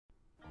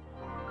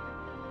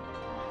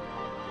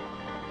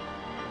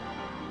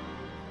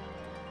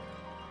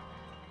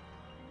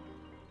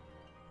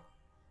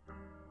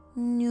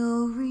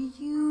No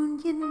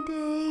reunion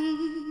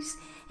days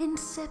in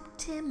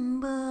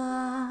September.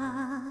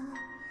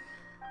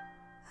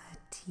 A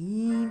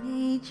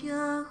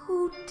teenager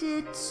who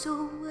did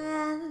so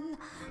well.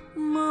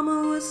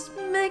 Mama was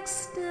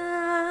mixed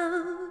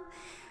up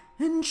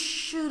and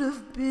should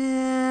have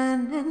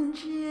been in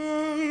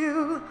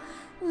jail.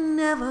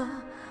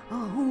 Never a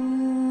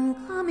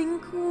homecoming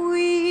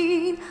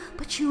queen,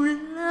 but you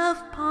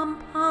love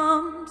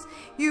pom-poms.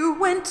 You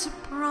went to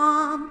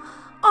prom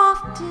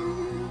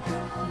often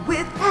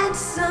with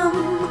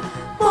handsome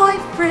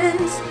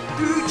boyfriends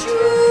through June.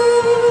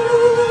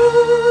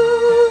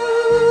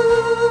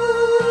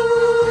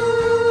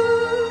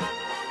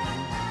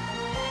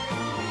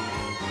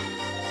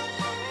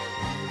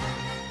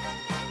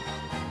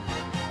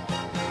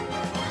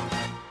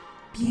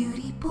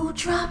 Beauty pool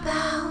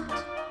dropout,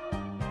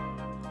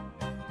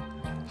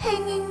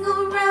 hanging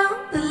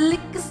around the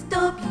liquor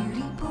store.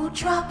 Beauty pool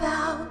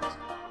dropout.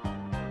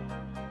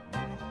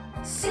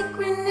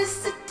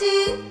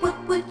 Synchronicity, what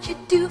would you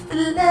do for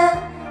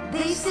love?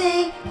 They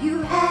say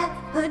you had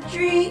a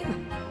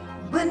dream,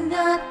 but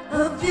not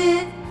a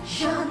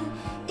vision.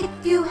 If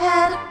you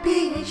had a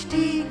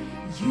PhD,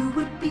 you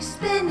would be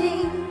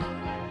spinning.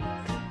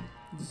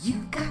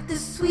 You got the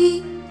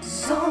sweet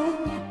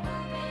zone.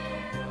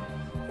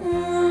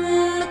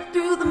 Look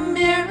through the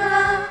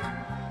mirror,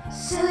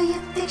 so you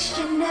fix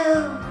your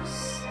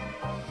nose.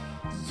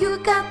 You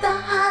got the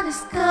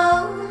hottest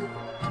coat.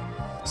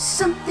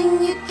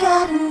 Something you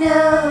gotta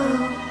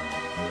know.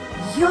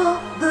 You're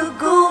the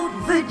gold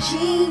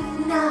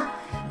Virginia.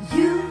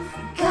 You've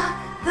got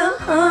the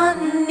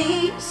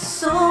honey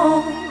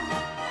soul.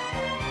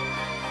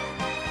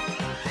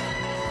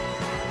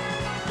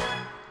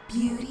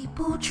 Beauty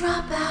pool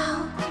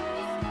dropout.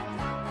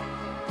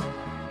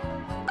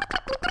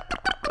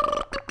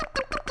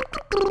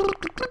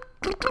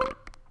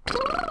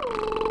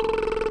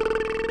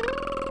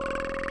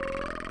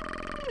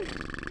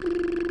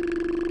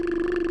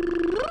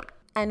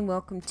 And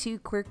welcome to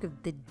Quirk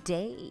of the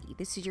Day.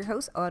 This is your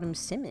host, Autumn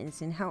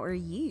Simmons, and how are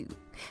you?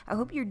 I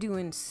hope you're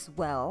doing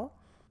swell.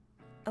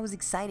 I was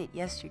excited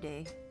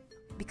yesterday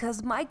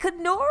because my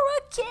Kenora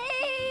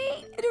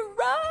came! It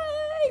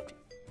arrived!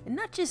 And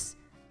not just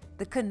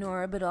the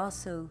Kenora, but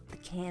also the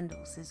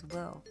candles as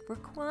well for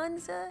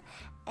Kwanzaa,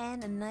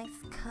 and a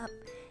nice cup,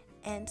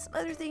 and some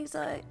other things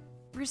I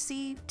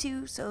received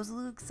too, so I was a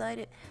little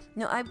excited.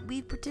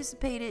 We've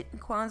participated in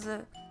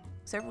Kwanzaa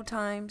several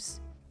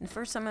times. The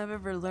first time I've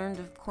ever learned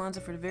of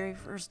Kwanzaa for the very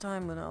first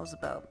time when I was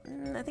about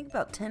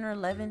 10 or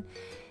 11.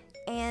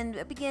 And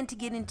I began to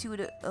get into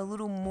it a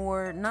little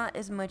more, not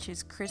as much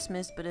as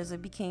Christmas, but as I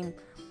became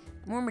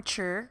more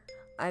mature,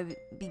 I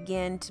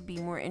began to be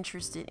more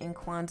interested in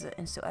Kwanzaa.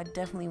 And so I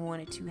definitely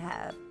wanted to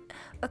have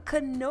a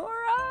Kenora.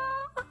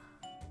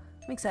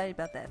 I'm excited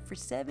about that. For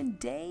 7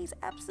 days,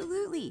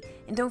 absolutely.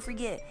 And don't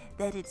forget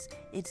that it's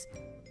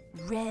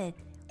red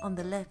on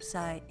the left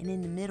side, and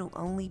in the middle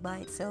only by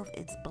itself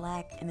it's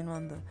black, and then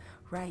on the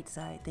right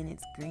side then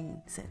it's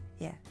green. So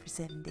yeah, for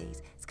 7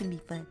 days it's gonna be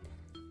fun.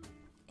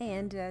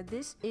 And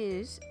this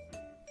is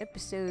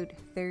episode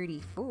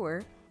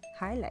 34,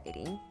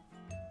 highlighting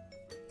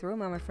Throw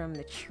Momma from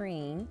the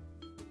Train,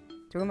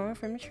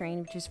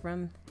 which is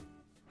from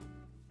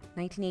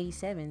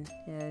 1987,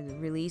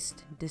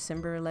 released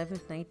December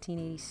 11th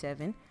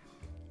 1987.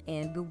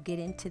 And we'll get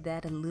into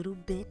that a little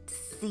bit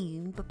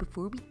soon. But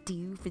before we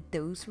do, for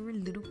those who are a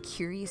little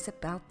curious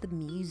about the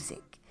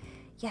music,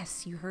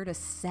 yes, you heard a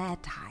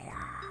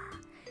satire.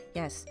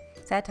 Yes,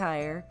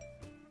 satire.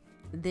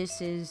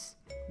 This is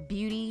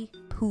Beauty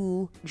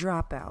Pool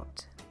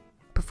Dropout,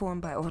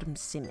 performed by Autumn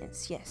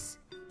Simmons, yes.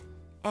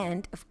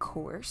 And, of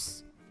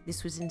course,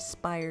 this was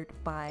inspired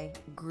by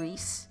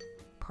Grease,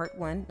 Part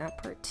 1, not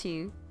Part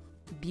 2,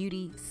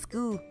 Beauty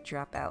School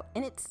Dropout.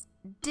 And it's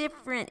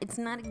different. It's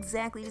not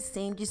exactly the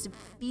same, just a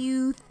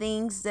few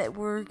things that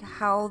were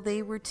how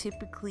they were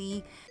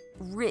typically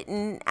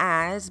written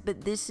as,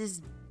 but this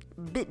is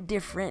a bit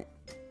different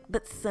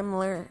but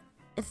similar.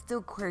 It's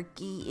still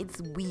quirky, it's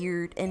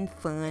weird and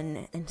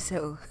fun, and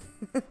so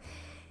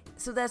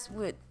that's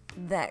what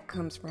that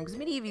comes from, because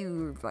many of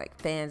you are like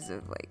fans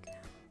of like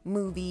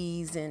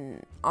movies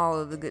and all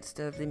of the good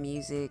stuff, the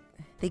music,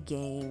 the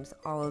games,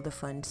 all of the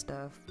fun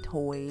stuff,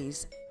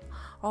 toys,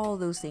 all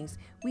those things.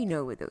 We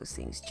know what those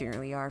things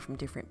generally are from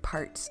different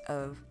parts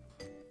of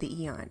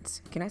the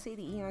eons. Can I say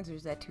the eons, or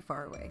is that too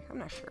far away? I'm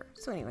not sure.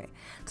 So anyway,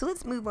 so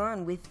let's move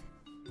on with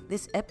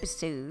this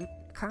episode,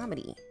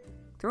 comedy.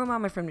 Throw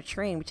Momma from the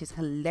Train, which is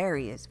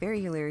hilarious,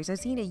 very hilarious. I've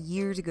seen it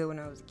years ago when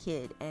I was a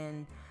kid,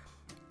 and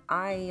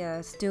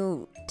I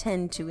still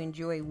tend to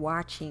enjoy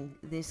watching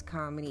this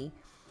comedy.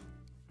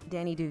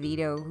 Danny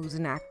DeVito, who's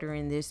an actor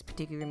in this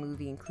particular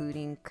movie,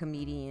 including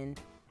comedian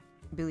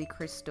Billy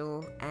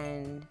Crystal,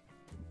 and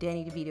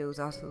Danny DeVito is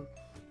also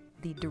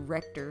the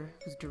director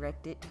who's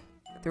directed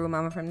Throw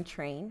Momma from the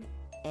Train,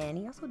 and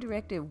he also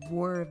directed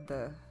War of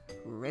the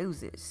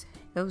Roses.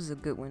 That was a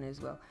good one as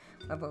well.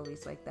 I've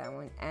always liked that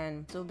one.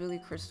 And so Billy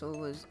Crystal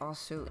was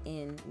also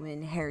in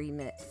When Harry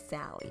Met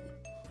Sally,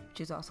 which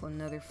which is also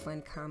another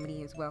fun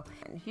comedy as well.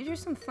 And here's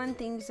just some fun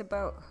things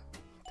about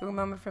Throw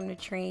Mama from the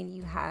Train.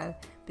 You have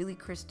Billy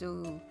Crystal,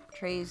 who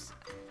portrays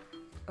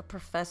a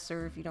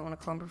professor, if you don't want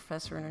to call him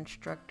professor, an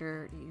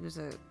instructor. He was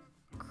a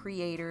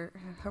creator,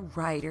 a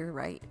writer,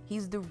 right?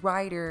 He's the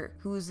writer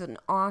who's an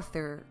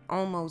author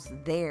almost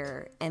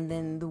there. And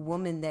then the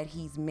woman that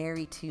he's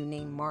married to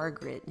named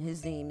Margaret,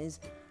 his name is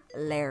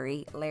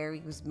Larry.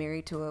 Larry was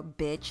married to a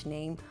bitch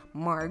named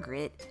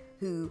Margaret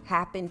who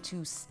happened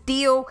to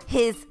steal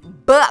his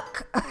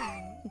book.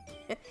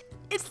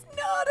 It's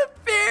not a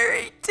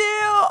fairy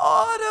tale,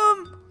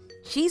 Autumn.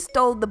 She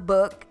stole the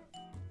book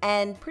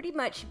and pretty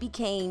much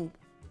became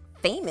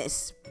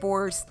famous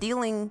for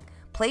stealing,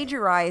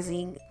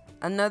 plagiarizing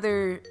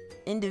another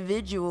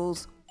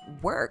individual's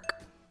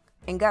work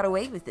and got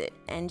away with it.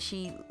 And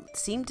she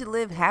seemed to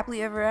live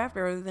happily ever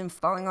after, other than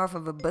falling off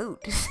of a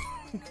boat.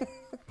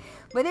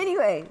 But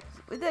anyway,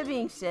 with that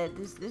being said,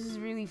 this is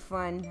really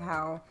fun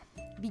how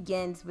it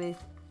begins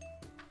with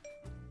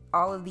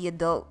all of the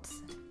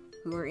adults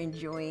who are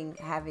enjoying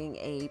having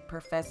a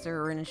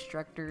professor or an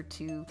instructor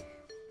to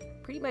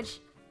pretty much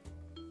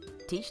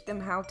teach them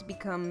how to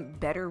become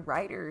better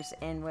writers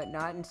and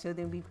whatnot. And so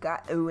then we've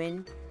got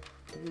Owen,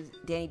 who's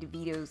Danny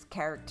DeVito's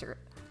character.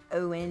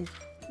 Owen,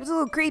 it was a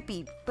little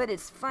creepy, but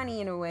it's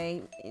funny in a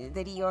way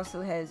that he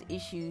also has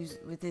issues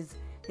with his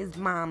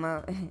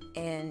mama,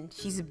 and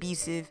she's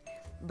abusive,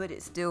 but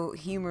it's still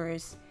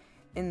humorous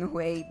in the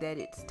way that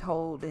it's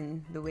told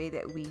and the way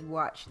that we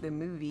watch the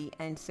movie.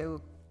 And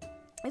so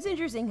it's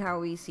interesting how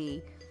we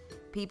see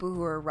people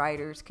who are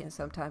writers can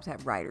sometimes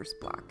have writer's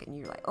block, and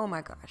you're like, oh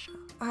my gosh,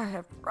 I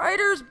have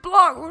writer's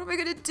block, what am I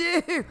gonna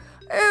do?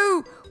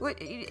 Oh,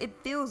 it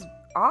feels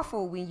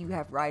awful when you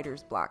have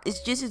writer's block.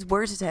 It's just as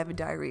worse as having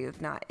diarrhea if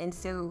not. And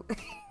so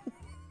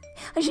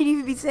I shouldn't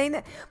even be saying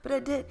that, but I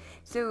did.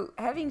 So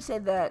having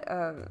said that,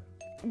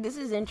 this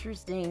is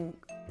interesting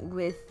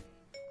with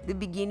the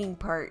beginning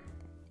part,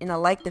 and I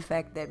like the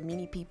fact that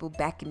many people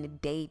back in the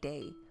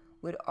day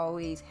would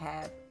always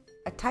have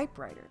a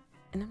typewriter.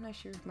 And I'm not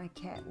sure if my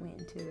cat went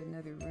into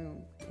another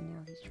room and now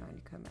he's trying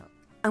to come out.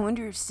 I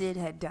wonder if Sid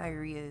had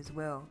diarrhea as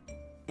well,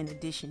 in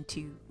addition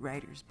to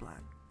writer's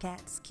block.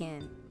 Cats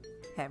can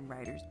have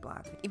writer's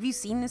block. If you've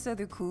seen this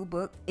other cool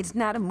book, it's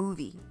not a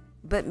movie,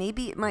 but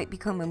maybe it might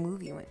become a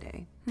movie one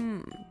day.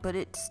 But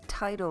it's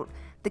titled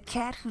The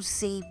Cat Who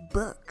Saved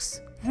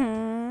Books.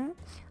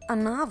 A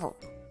novel.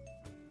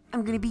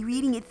 I'm gonna be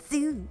reading it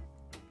soon.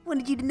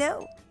 Wanted you to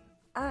know.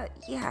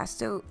 Yeah,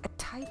 so a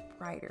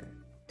typewriter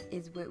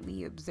is what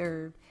we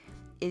observed,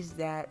 is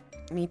that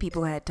many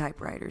people had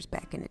typewriters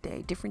back in the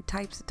day, different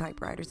types of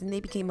typewriters, and they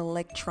became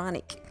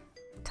electronic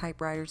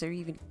typewriters. They're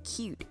even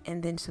cute.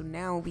 And then so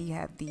now we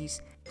have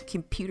these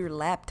computer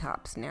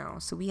laptops now,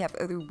 so we have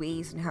other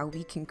ways in how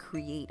we can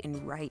create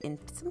and write. And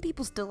some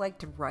people still like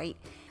to write.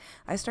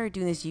 I started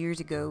doing this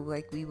years ago.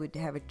 Like, we would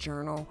have a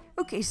journal.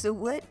 Okay, so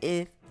what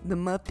if the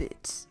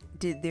Muppets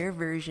did their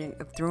version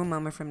of Throw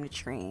Mama from the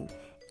Train,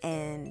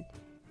 and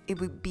it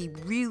would be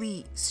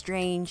really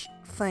strange,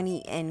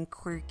 funny, and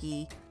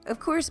quirky. Of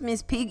course,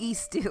 Miss Piggy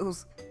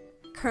steals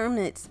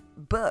Kermit's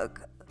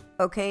book,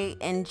 okay?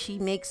 And she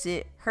makes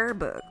it her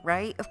book,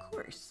 right? Of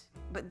course.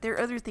 But there are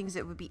other things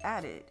that would be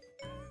added.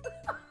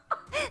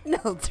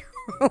 No,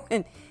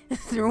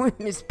 throwing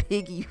Miss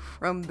Piggy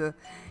from the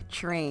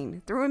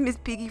train. Throwing Miss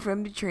Piggy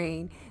from the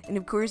train. And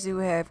of course, it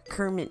would have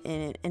Kermit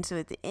in it. And so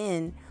at the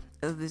end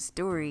of the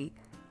story,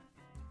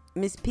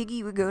 Miss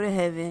Piggy would go to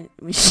heaven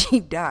when she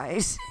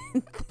dies.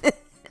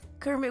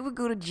 Kermit would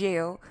go to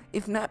jail,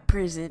 if not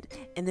prison,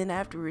 and then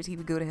afterwards he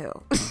would go to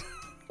hell.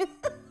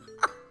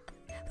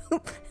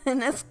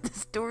 And that's the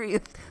story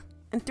of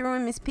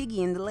throwing Miss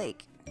Piggy in the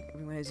lake.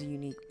 Everyone has a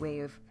unique way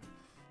of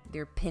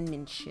their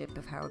penmanship,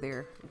 of how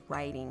they're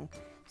writing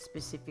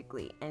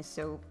specifically. And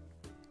so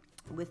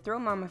with Throw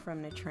Mama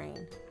from the Train,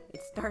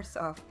 it starts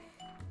off,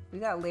 we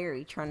got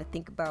Larry trying to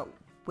think about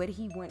what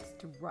he wants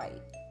to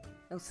write.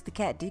 Oh, so the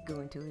cat did go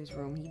into his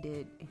room. He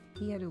did.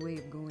 He had a way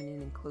of going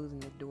in and closing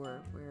the door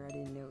where I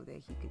didn't know that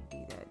he could do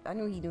that. I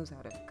know he knows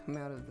how to come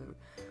out of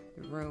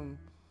the room,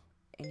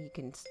 and he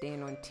can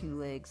stand on two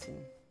legs,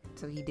 and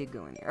so he did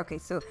go in there. Okay,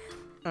 so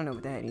I don't know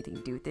if that had anything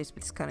to do with this,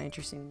 but it's kind of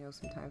interesting to know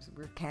sometimes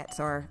where cats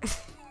are.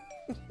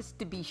 Just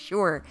to be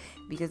sure,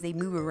 because they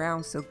move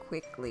around so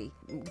quickly.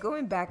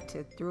 Going back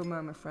to Throw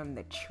Mama from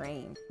the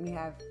Train, we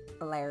have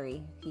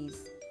Larry.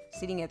 He's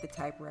sitting at the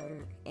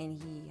typewriter,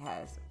 and he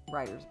has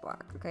writer's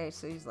block. Okay,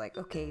 so he's like,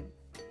 okay,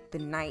 the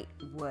night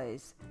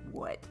was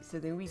what? So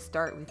then we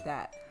start with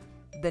that.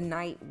 The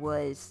night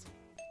was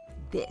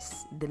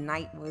this. The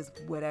night was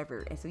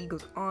whatever. And so he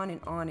goes on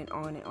and on and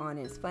on and on,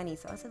 and it's funny.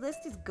 So I said,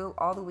 let's just go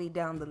all the way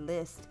down the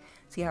list,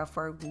 see how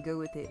far we can go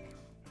with it.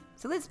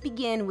 So let's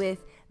begin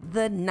with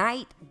the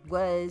night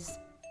was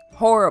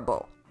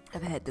horrible.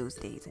 I've had those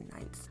days and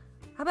nights.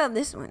 How about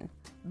this one?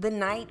 The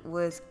night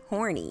was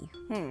horny.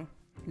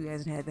 Who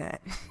hasn't had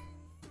that?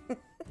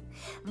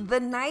 The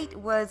night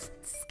was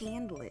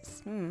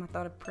scandalous. I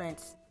thought of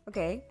Prince.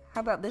 Okay, how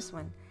about this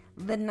one?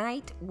 The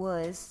night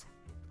was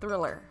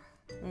thriller.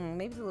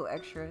 Maybe it's a little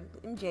extra.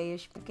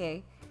 MJ-ish.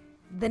 Okay.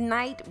 The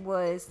night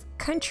was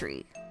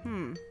country.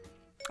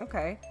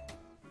 Okay.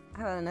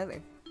 How about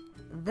another?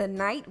 The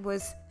night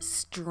was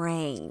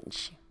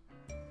strange.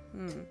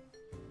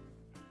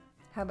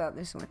 How about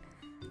this one?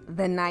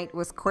 The night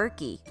was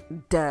quirky.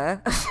 Duh.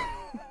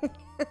 How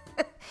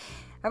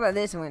about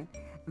this one?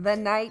 The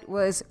night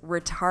was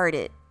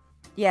retarded.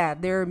 Yeah,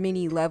 there are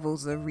many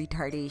levels of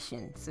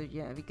retardation. So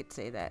yeah, we could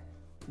say that.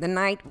 The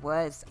night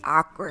was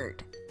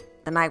awkward.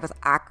 The night was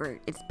awkward.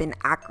 It's been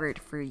awkward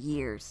for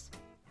years.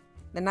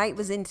 The night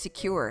was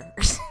insecure.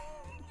 Just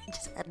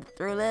had to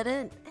throw that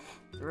in.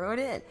 Throw it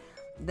in.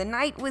 The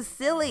night was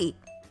silly.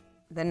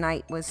 The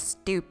night was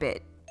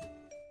stupid.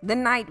 The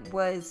night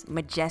was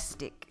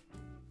majestic.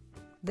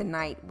 The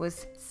night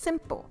was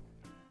simple.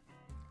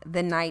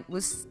 The night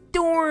was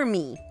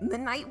stormy. The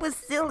night was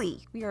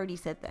silly. We already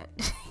said that.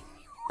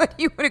 What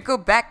do you want to go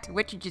back to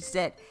what you just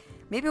said?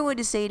 Maybe I want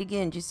to say it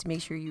again just to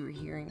make sure you were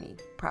hearing me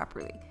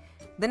properly.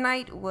 The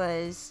night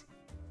was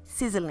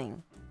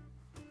sizzling.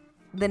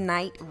 The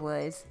night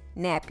was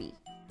nappy.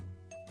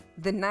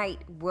 The night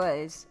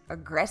was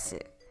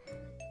aggressive.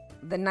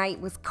 The night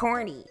was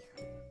corny.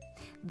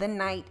 The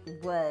night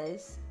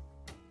was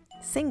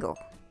single.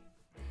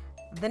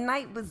 The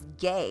night was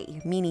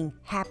gay, meaning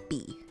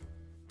happy.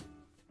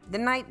 The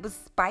night was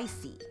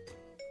spicy.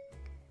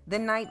 The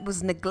night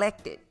was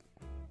neglected.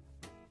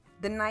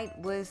 The night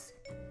was...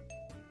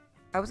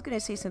 I was going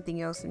to say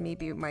something else and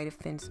maybe it might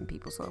offend some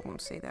people, so I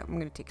won't say that. I'm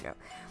going to take it out.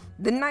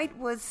 The night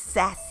was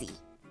sassy.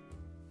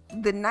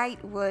 The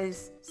night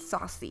was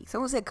saucy.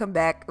 Someone said come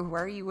back.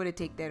 Why are you going to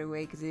take that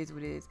away? Because it is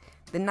what it is.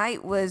 The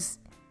night was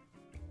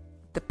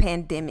the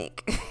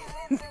pandemic.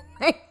 The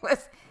night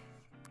was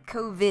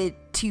COVID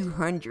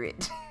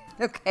 200.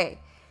 Okay.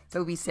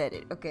 So we said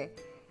it. Okay.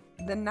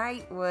 The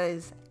night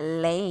was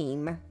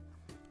lame.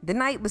 The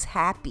night was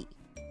happy.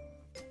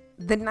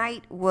 The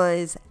night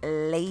was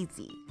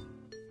lazy.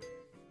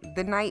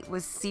 The night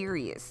was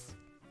serious.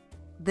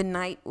 The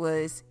night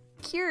was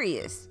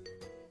curious.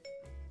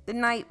 The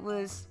night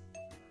was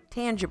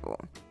tangible.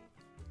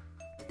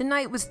 The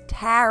night was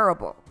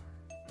terrible.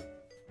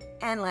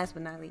 And last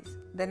but not least,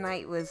 the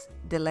night was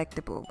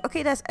delectable.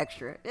 Okay, that's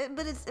extra.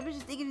 But I was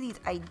just thinking of these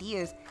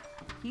ideas.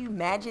 Can you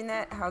imagine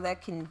that? How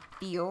that can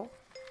feel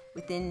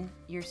within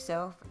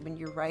yourself when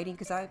you're writing?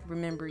 Because I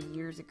remember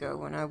years ago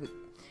when I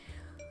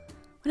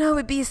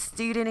would be a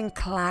student in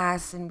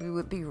class and we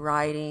would be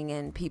writing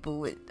and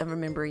I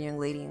remember a young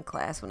lady in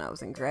class when I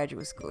was in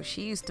graduate school.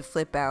 She used to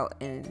flip out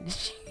and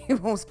she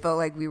almost felt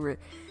like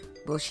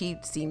she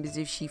seemed as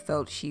if she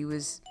felt she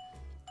was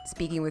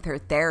speaking with her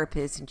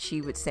therapist, and she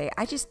would say,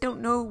 I just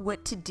don't know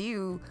what to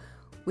do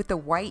with a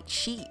white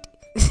sheet.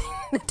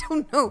 I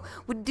don't know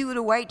what to do with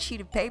a white sheet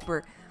of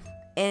paper.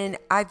 And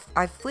I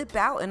flip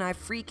out and I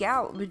freak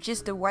out with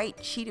just a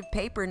white sheet of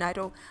paper, and I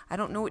don't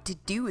know what to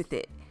do with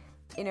it.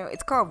 You know,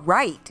 it's called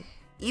write,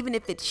 even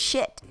if it's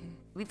shit.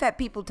 We've had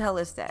people tell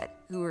us that,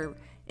 who are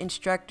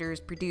instructors,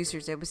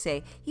 producers, that would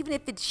say, even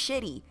if it's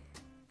shitty,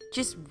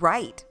 just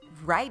write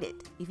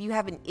it. If you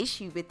have an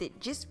issue with it,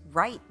 just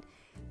write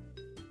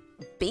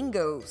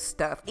bingo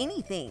stuff,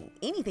 anything,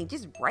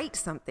 just write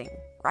something,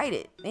 write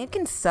it. And it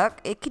can suck,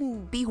 it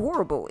can be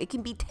horrible, it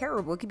can be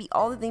terrible, it can be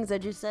all the things I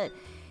just said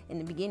in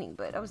the beginning.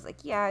 But I was like,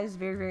 yeah, it's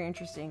very, very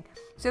interesting.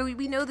 So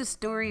we know the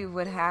story of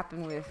what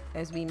happened with,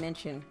 as we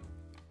mentioned,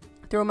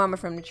 Throw Mama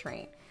from the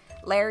Train.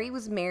 Larry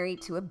was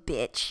married to a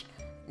bitch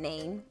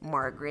named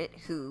Margaret,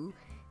 who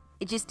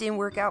it just didn't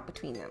work out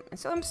between them. And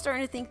so I'm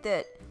starting to think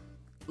that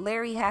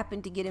Larry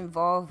happened to get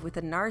involved with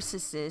a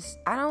narcissist.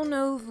 I don't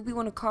know if we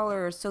want to call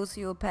her a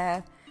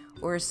sociopath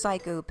or a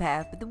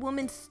psychopath, but the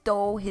woman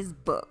stole his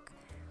book.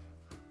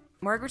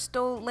 Margaret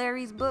stole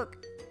Larry's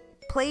book.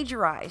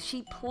 Plagiarized.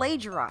 She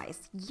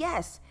plagiarized.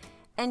 Yes.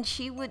 And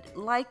she would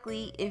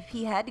likely, if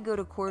he had to go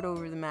to court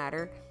over the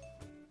matter,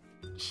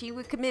 she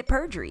would commit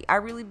perjury. I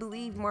really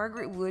believe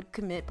Margaret would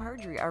commit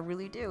perjury. I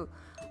really do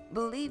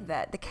believe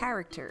that, the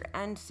character.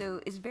 And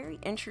so it's very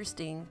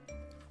interesting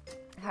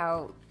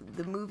how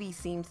the movie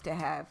seems to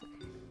have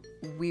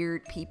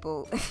weird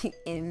people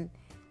in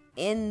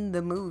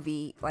the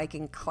movie, like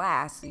in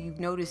class. You've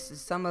noticed that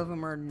some of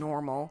them are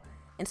normal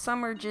and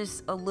some are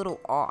just a little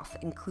off,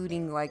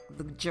 including like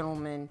the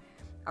gentleman.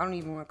 I don't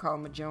even want to call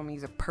him a gentleman,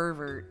 he's a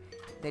pervert,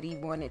 that he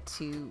wanted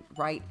to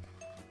write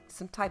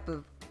some type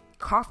of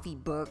coffee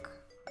book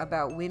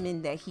about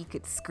women that he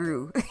could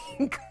screw,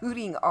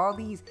 including all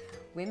these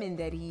women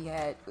that he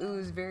had. It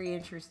was very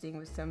interesting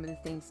with some of the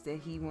things that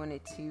he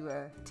wanted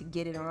to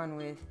get it on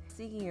with.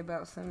 Thinking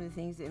about some of the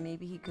things that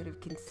maybe he could have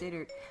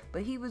considered,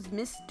 but he was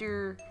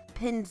Mr.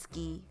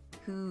 Penske,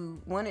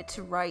 who wanted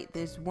to write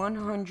this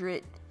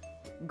 100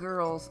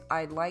 girls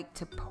I'd like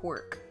to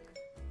pork.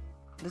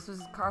 This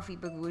was a coffee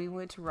book what he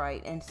wanted to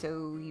write, and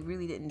so he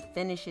really didn't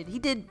finish it. He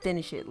did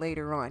finish it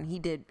later on. He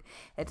did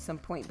at some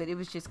point, but it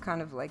was just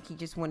kind of like he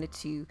just wanted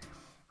to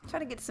try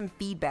to get some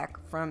feedback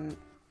from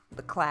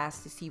the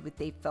class to see what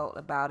they felt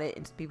about it.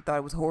 And some people thought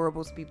it was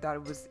horrible. Some people thought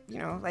it was,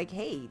 like,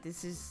 hey,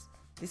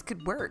 this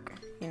could work.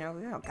 You know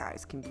how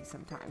guys can be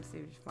sometimes.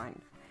 They just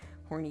find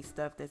corny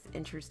stuff that's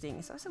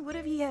interesting. So I said, what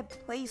if he had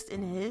placed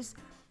in his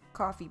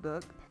coffee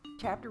book,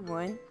 chapter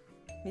 1,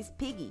 Miss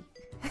Piggy.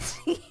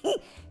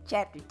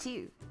 Chapter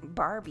 2,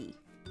 Barbie,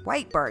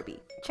 white Barbie.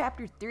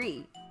 Chapter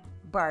 3,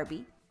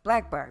 Barbie,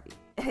 black Barbie.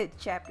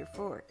 Chapter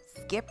 4,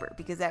 Skipper,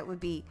 because that would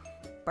be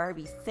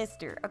Barbie's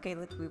sister. Okay,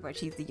 let's move on.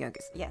 She's the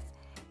youngest. Yes.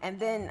 And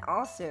then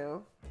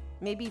also,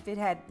 maybe if it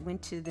had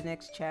went to the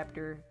next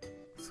chapter,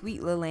 Sweet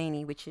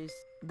Lilani, which is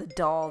the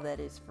doll that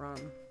is from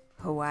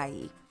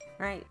Hawaii.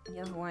 Right?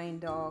 Yeah, Hawaiian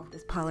doll.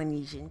 That's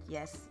Polynesian.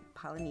 Yes.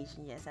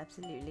 Polynesian. Yes,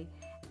 absolutely.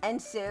 And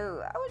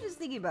so I was just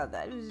thinking about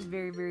that. It was just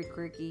very, very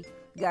quirky.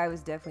 The guy was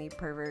definitely a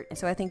pervert. And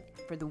so I think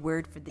for the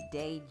word for the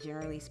day,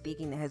 generally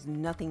speaking, that has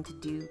nothing to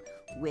do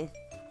with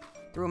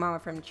Throw Mama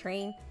from the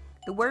Train,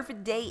 the word for the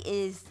day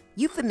is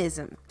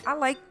euphemism. I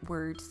like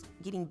words.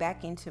 Getting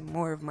back into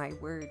more of my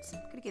words.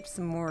 I'm going to get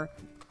some more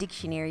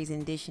dictionaries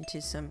in addition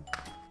to some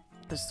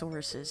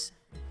thesauruses.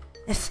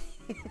 And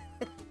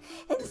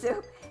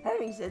so,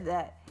 having said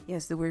that,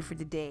 yes, the word for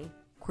the day,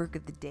 quirk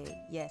of the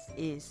day, yes,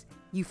 is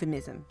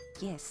euphemism.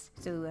 Yes,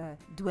 so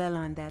dwell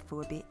on that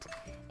for a bit.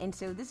 And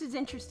so this is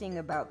interesting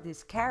about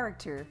this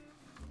character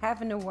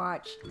having to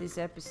watch this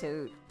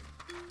episode.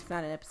 It's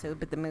not an episode,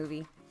 but the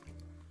movie.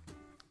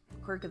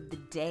 Quirk of the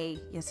day.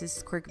 Yes, this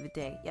is quirk of the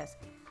day. Yes.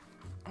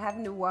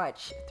 Having to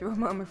watch Throw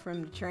Mama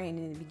from the Train.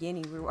 In the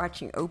beginning, we were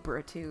watching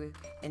Oprah too,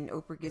 and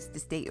Oprah gets to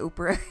stay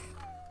Oprah.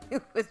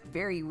 It was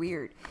very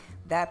weird.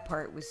 That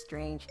part was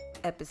strange.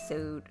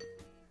 Episode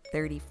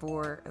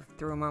 34 of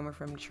Throw Mama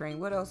from the Train.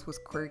 What else was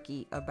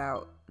quirky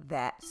about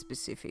that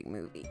specific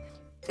movie?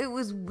 It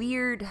was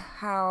weird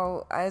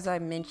how, as I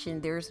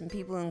mentioned, there were some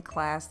people in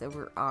class that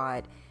were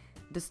odd.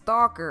 The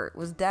stalker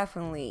was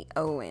definitely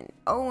Owen.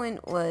 Owen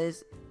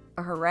was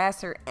a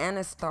harasser and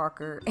a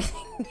stalker.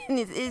 And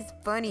it is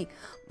funny,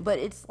 but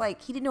it's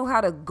like he didn't know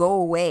how to go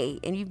away.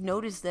 And you've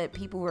noticed that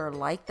people are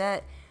like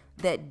that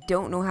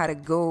don't know how to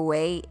go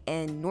away.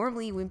 And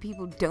normally when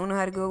people don't know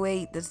how to go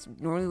away, that's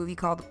normally what we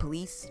call the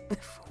police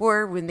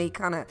before, when they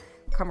kind of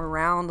come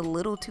around a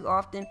little too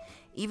often.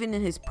 Even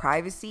in his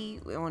privacy,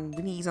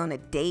 when he's on a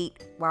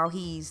date, while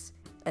he's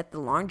at the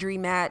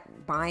laundromat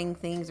buying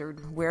things or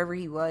wherever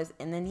he was,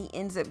 and then he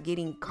ends up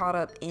getting caught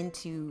up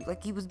into,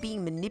 like, he was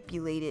being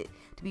manipulated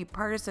to be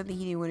part of something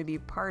he didn't want to be a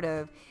part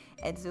of.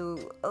 And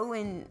so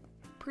Owen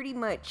pretty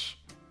much,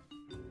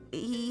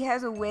 he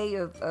has a way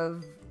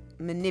of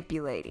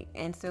manipulating.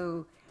 And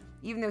so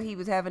even though he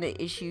was having an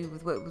issue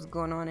with what was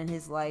going on in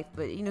his life,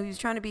 but he was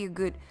trying to be a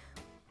good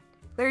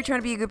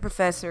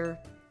professor.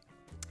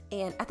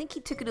 And I think he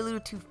took it a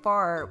little too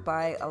far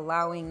by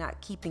not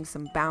keeping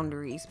some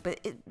boundaries. But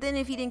then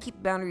if he didn't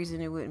keep boundaries,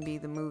 then it wouldn't be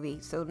the movie.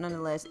 So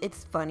nonetheless,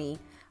 it's funny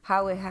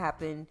how it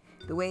happened,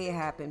 the way it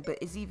happened. But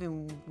it's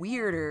even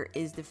weirder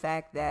is the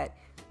fact that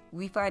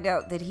we find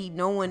out that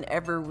no one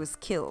ever was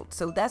killed.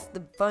 So that's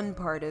the fun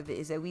part of it,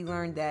 is that we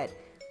learned that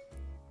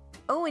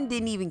Owen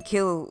didn't even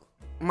kill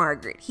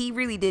Margaret. He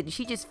really didn't.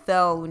 She just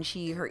fell when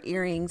her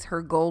earrings,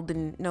 her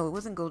golden, no, it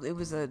wasn't gold. It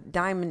was a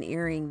diamond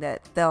earring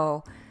that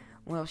fell.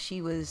 Well,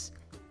 she was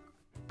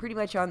pretty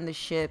much on the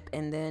ship,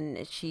 and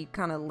then she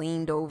kind of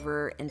leaned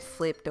over and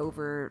flipped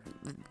over,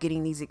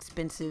 getting these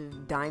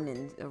expensive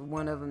diamonds.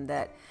 One of them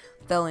that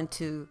fell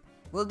into,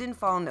 well, it didn't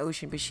fall in the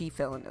ocean, but she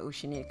fell in the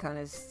ocean. It kind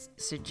of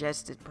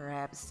suggested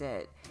perhaps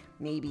that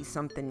maybe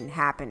something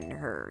happened to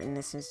her in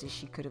the sense that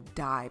she could have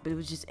died. But it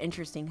was just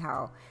interesting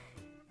how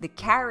the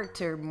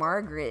character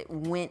Margaret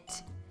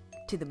went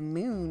to the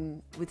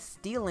moon with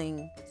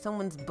stealing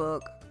someone's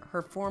book,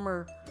 her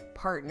former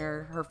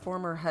partner, her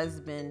former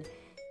husband,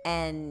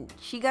 and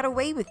she got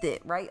away with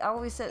it, right? I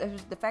always said it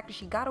was the fact that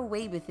she got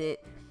away with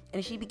it,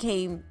 and she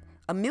became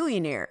a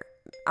millionaire.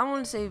 I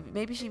want to say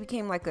maybe she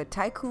became like a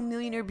tycoon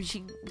millionaire, but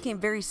she became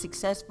very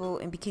successful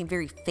and became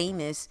very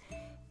famous.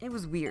 It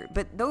was weird,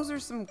 but those are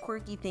some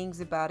quirky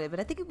things about it.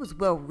 But I think it was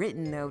well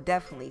written, though,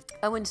 definitely.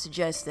 I wouldn't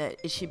suggest that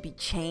it should be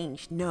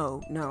changed.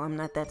 No, I'm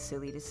not that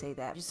silly to say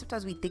that. Just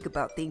sometimes we think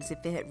about things,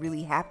 if it had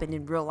really happened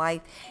in real life,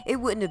 it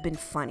wouldn't have been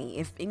funny.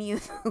 If any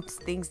of those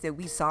things that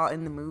we saw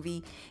in the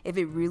movie, if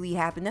it really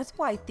happened, that's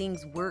why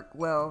things work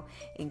well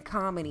in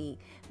comedy,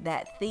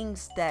 that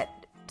things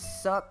that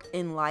suck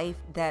in life,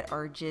 that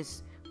are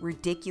just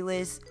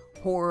ridiculous,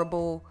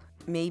 horrible,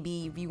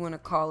 maybe if you want to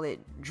call it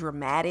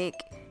dramatic,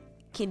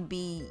 can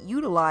be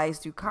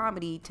utilized through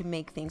comedy to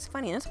make things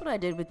funny. And that's what I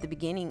did with the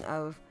beginning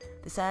of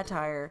the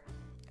satire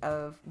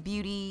of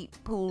Beauty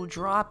Pool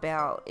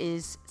Dropout.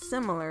 Is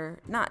similar,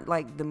 not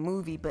like the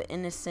movie, but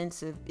in the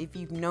sense of, if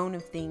you've known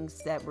of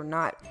things that were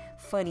not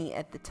funny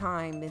at the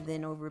time, and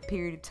then over a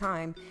period of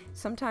time,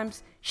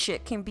 sometimes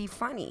shit can be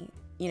funny,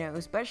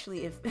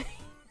 especially if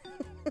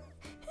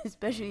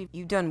especially if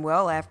you've done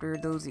well after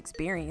those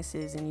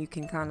experiences, and you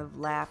can kind of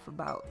laugh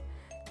about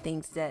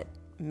things that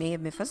may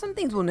have been fun. Some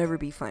things will never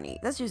be funny.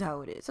 That's just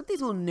how it is. Some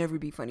things will never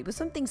be funny, but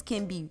some things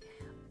can be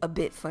a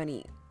bit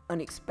funny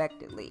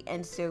unexpectedly.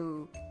 And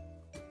so,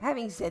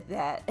 having said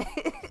that,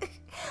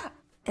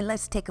 and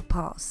let's take a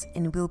pause,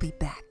 and we'll be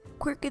back.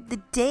 Quirk of the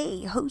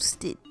Day,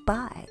 hosted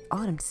by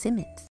Autumn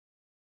Simmons.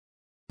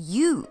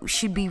 You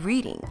should be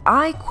reading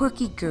I,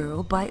 Quirky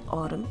Girl by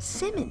Autumn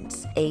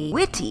Simmons, a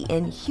witty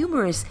and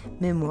humorous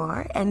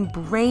memoir and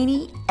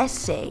brainy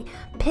essay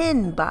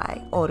penned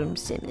by Autumn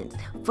Simmons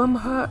from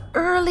her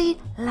early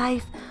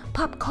life,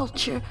 pop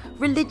culture,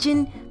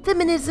 religion,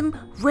 feminism,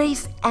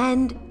 race,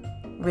 and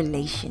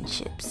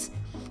relationships.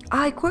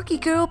 I, Quirky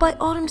Girl by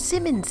Autumn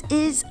Simmons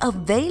is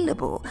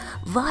available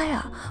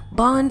via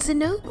Barnes &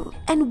 Noble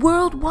and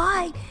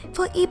worldwide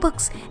for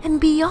ebooks and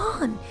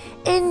beyond.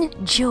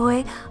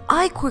 Enjoy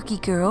I, Quirky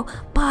Girl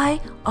by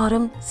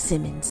Autumn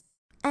Simmons.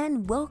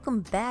 And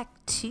welcome back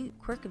to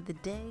Quirk of the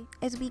Day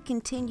as we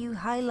continue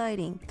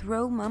highlighting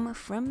Throw Mama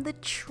from the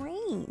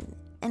Train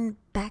and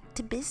back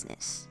to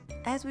business.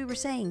 As we were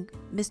saying,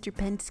 Mr.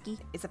 Penske,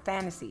 it's a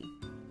fantasy.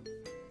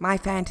 My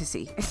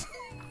fantasy.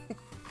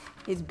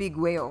 His big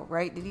whale,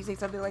 right? Did he say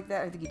something like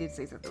that? I think he did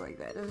say something like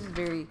that. It was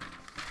very,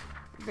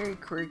 very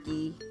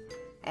quirky.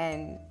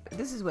 And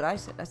this is what I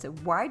said. I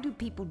said, why do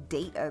people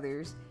date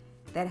others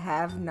that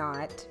have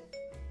not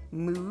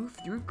moved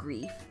through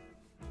grief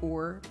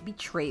or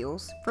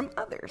betrayals from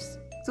others?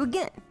 So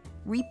again,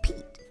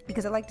 repeat,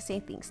 because I like to say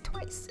things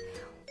twice.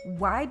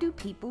 Why do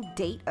people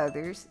date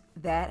others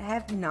that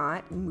have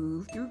not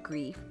moved through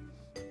grief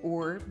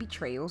or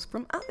betrayals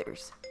from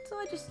others? So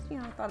I just,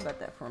 thought about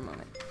that for a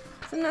moment.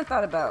 So then I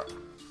thought about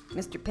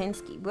Mr.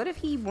 Penske. What if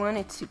he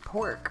wanted to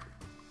pork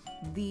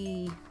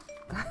he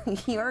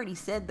already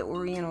said the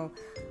Oriental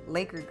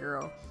Laker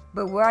girl,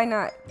 but why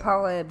not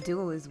Paula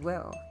Abdul as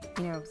well?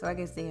 So I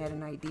guess they had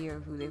an idea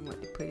of who they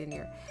wanted to put in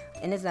there.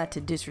 And it's not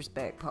to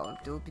disrespect Paula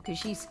Abdul because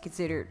she's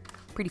considered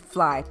pretty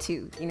fly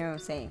too, you know what I'm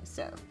saying?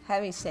 So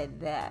having said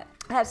that,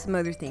 I have some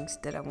other things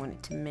that I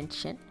wanted to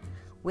mention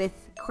with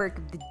Quirk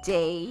of the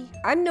Day.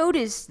 I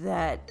noticed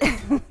that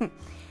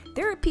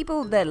there are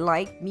people that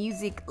like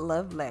music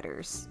love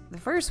letters. The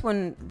first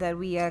one that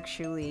we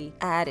actually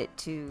added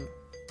to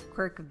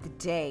Quirk of the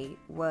Day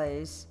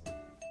was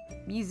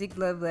music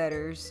love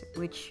letters,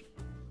 which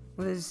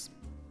was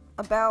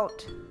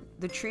about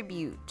the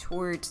tribute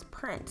towards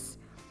Prince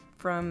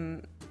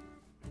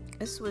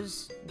this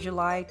was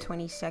July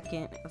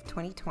 22nd of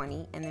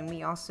 2020. And then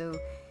we also,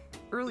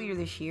 earlier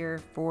this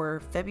year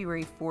for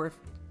February 4th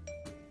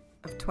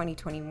of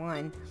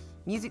 2021,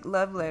 music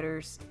love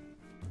letters,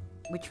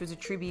 which was a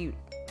tribute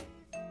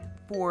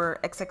for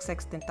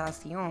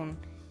XXXTentacion,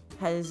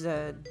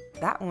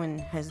 that one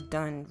has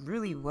done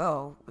really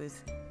well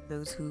with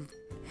those who've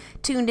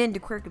tuned into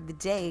Quirk of the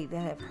Day that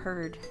have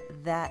heard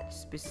that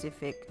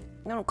specific.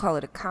 I don't call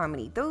it a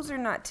comedy. Those are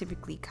not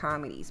typically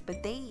comedies,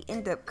 but they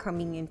end up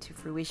coming into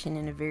fruition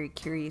in a very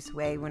curious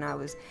way. When I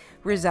was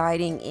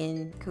residing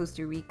in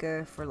Costa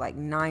Rica for like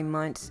 9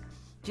 months,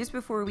 just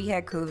before we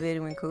had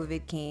COVID, when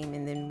COVID came,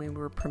 and then we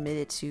were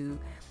permitted to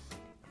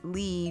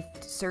leave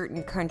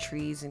certain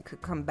countries and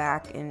could come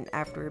back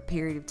after a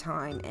period of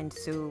time. And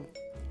so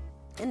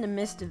in the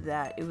midst of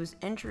that, it was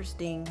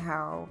interesting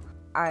how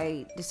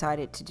I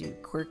decided to do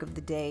Quirk of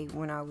the Day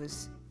when I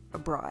was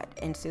abroad.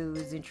 And so it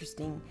was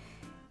interesting.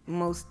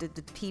 Most of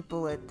the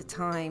people at the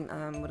time,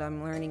 what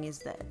I'm learning is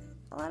that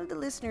a lot of the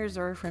listeners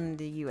are from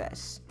the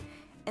US,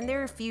 and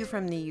there are a few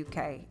from the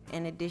UK,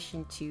 in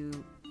addition to,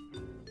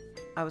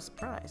 I was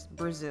surprised,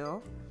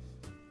 Brazil,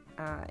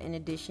 in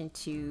addition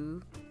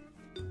to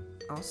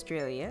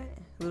Australia,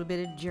 a little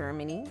bit of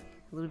Germany,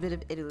 a little bit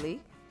of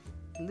Italy,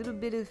 a little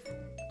bit of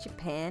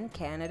Japan,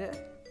 Canada,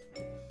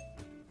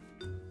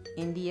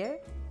 India,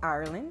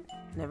 Ireland,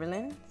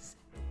 Netherlands,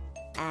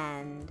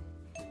 and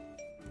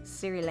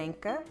Sri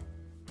Lanka,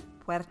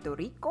 Puerto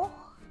Rico,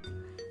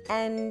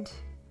 and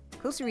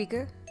Costa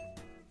Rica,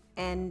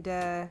 and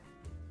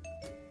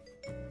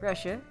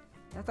Russia.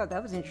 I thought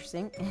that was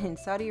interesting. And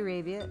Saudi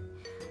Arabia,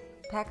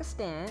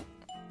 Pakistan,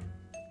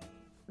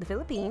 the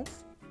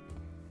Philippines,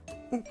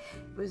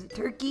 was it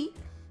Turkey,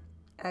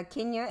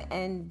 Kenya,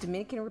 and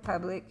Dominican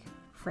Republic,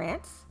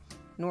 France,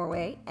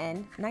 Norway,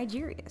 and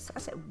Nigeria. So I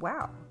said,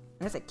 wow.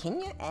 And I said,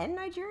 Kenya and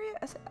Nigeria?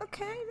 I said,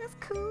 okay, that's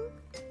cool.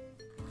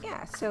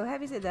 Yeah, so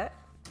having said that,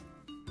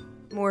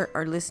 more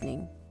are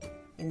listening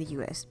in the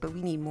US, but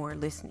we need more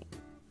listening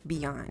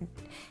beyond.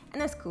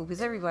 And that's cool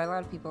because a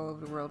lot of people all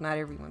over the world, not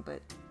everyone,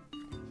 but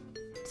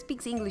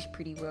speaks English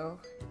pretty well.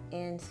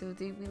 And so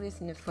we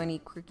listen to funny,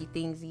 quirky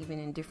things even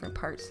in different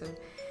parts of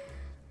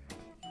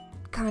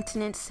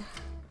continents,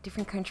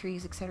 different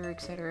countries, etc.,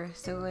 etc.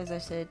 So as I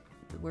said,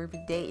 the word of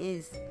the day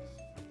is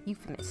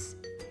euphemous.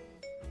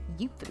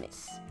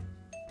 Euphemous,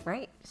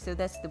 right? So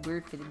that's the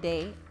word for the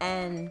day.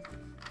 And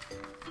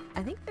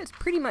I think that's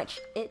pretty much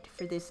it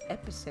for this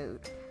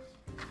episode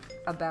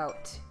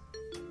about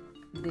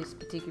this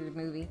particular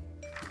movie.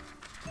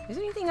 Is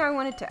there anything I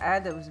wanted to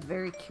add that was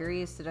very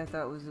curious that I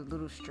thought was a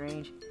little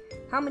strange?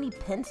 How many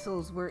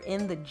pencils were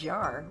in the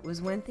jar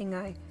was one thing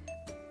I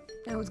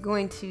was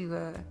going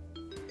to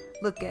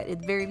look at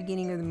the very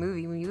beginning of the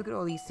movie. When you look at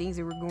all these things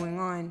that were going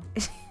on,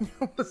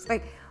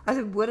 I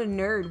said, what a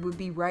nerd would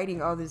be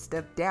writing all this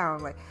stuff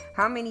down. Like,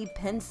 how many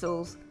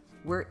pencils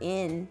were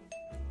in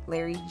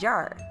Larry's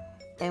jar?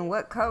 And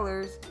what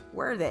colors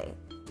were they?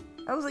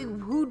 I was like,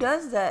 who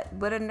does that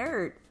but a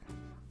nerd?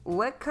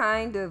 what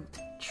kind of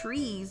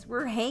trees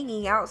were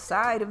hanging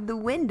outside of the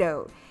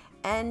window?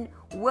 And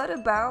what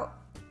about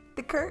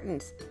the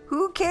curtains?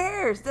 Who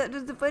cares? That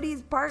was the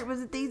funniest part, was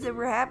the things that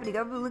were happening.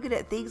 I've been looking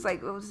at things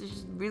like, it was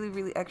just really,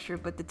 really extra,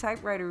 but the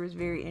typewriter was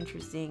very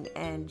interesting,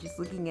 and just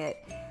looking at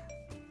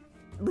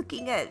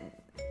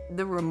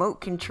the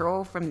remote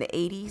control from the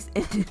 80s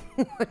and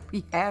what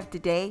we have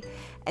today,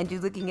 and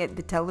just looking at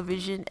the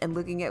television and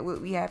looking at what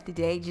we have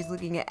today, just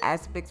looking at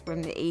aspects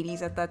from the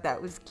 80s. I thought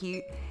that was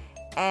cute.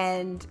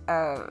 And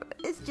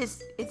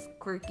it's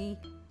quirky.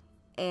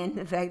 And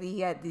the fact that he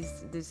had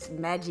this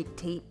magic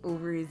tape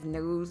over his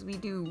nose. We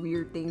do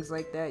weird things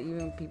like that.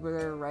 Even people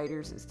that are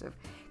writers and stuff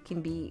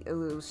can be a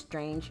little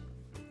strange.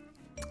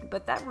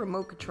 But that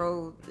remote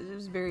control, it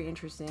was very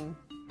interesting.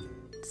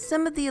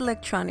 Some of the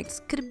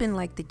electronics could have been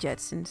like the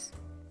Jetsons.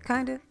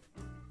 Kinda.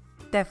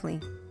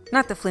 Definitely.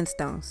 Not the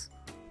Flintstones.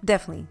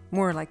 Definitely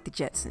more like the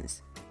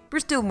Jetsons. We're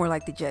still more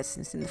like the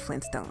Jetsons than the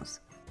Flintstones.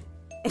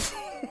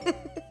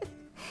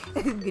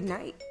 Good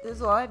night.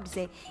 That's all I have to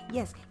say.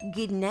 Yes,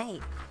 good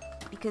night.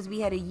 Because we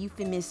had a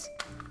euphemous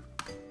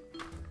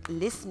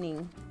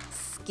listening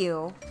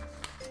skill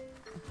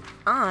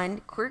on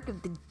Quirk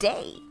of the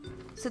Day.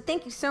 So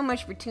thank you so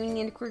much for tuning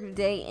in to Quirk of the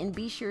Day, and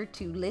be sure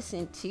to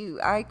listen to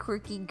I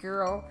Quirky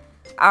Girl,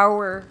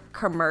 our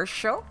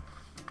commercial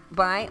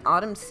by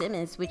Autumn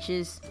Simmons, which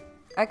is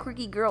I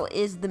Quirky Girl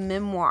is the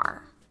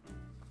memoir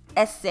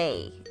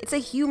essay. It's a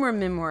humor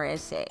memoir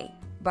essay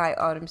by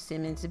Autumn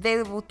Simmons,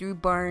 available through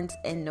Barnes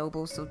and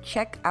Noble. So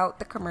check out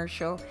the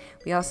commercial.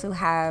 We also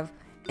have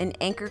an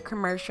Anchor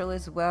commercial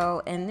as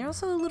well, and there's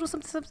also a little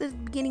something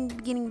beginning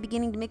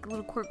to make a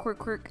little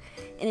quirk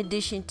in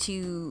addition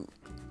to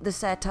the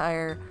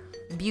satire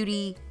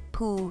beauty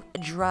pool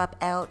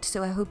dropout.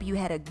 So I hope you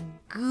had a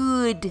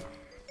good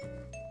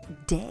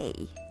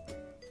day,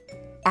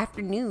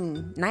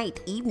 afternoon, night,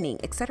 evening,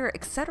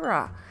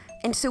 etc.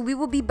 And so we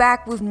will be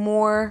back with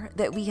more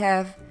that we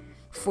have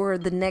for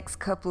the next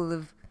couple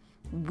of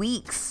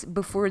weeks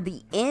before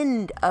the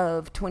end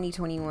of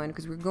 2021,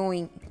 because we're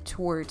going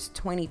towards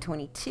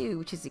 2022,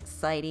 which is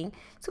exciting.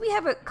 So we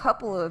have a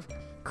couple of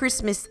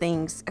Christmas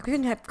things. I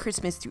couldn't have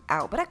Christmas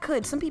throughout, but I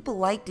could. Some people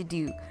like to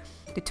do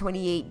the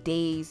 28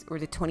 days or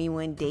the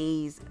 21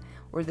 days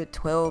or the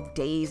 12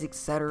 days,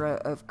 etc.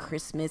 of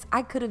Christmas.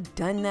 I could have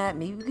done that.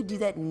 Maybe we could do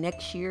that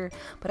next year,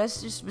 but I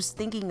just was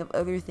thinking of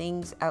other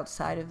things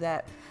outside of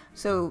that.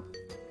 So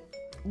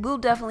we'll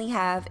definitely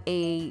have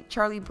a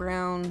Charlie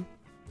Brown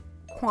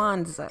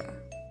Kwanzaa,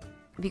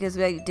 because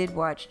I did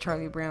watch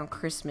Charlie Brown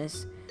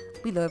Christmas.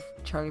 We love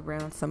Charlie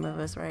Brown, some of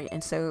us, right?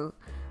 And so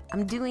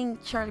I'm doing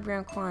Charlie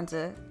Brown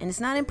Kwanzaa, and it's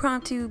not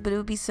impromptu, but it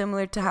would be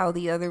similar to how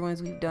the other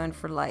ones we've done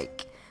for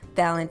like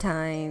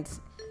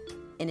Valentine's,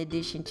 in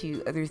addition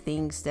to other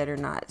things that are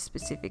not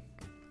specific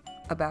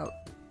about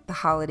the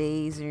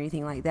holidays or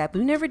anything like that. But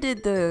we never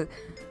did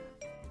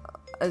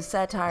a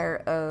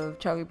satire of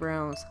Charlie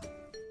Brown's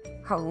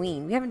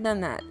Halloween. We haven't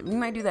done that. We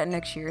might do that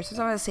next year, so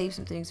I'm going to save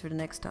some things for the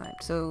next time.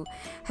 So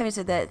having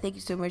said that, thank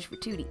you so much for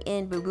tuning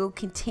in, but we'll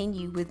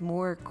continue with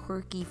more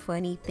quirky,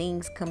 funny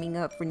things coming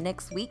up for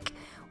next week.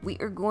 We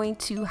are going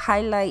to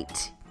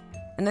highlight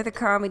another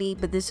comedy,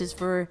 but this is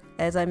for,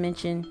 as I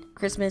mentioned,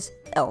 Christmas,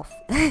 Elf.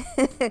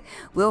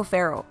 Will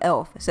Ferrell,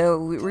 Elf.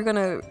 So we're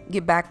gonna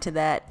get back to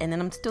that, and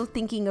then I'm still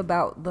thinking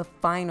about the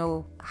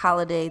final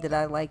holiday that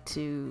I like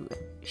to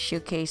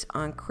showcase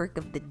on Quirk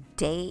of the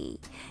Day,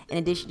 in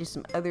addition to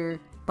some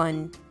other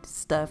fun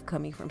stuff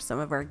coming from some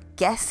of our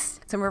guests,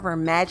 some of our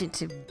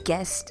imaginative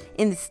guests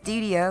in the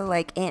studio,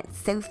 like Aunt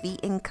Sophie,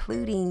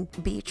 including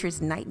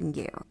Beatrice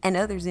Nightingale and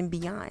others and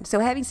beyond. So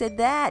having said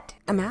that,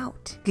 I'm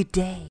out. Good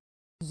day.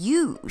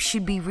 You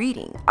should be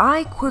reading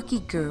I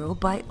Quirky Girl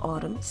by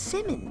Autumn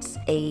Simmons,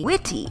 a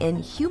witty and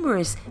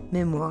humorous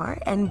memoir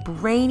and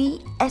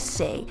brainy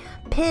essay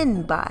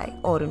penned by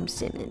Autumn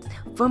Simmons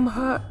from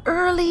her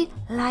early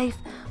life,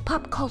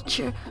 pop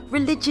culture,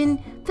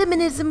 religion,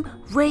 feminism,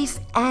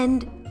 race,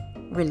 and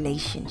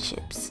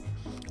relationships.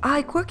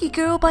 I Quirky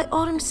Girl by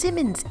Autumn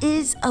Simmons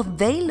is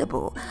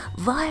available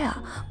via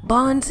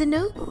Barnes &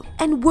 Noble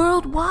and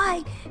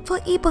worldwide for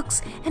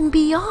ebooks and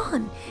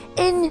beyond.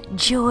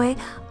 Enjoy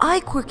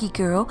I Quirky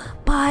Girl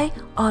by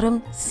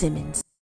Autumn Simmons.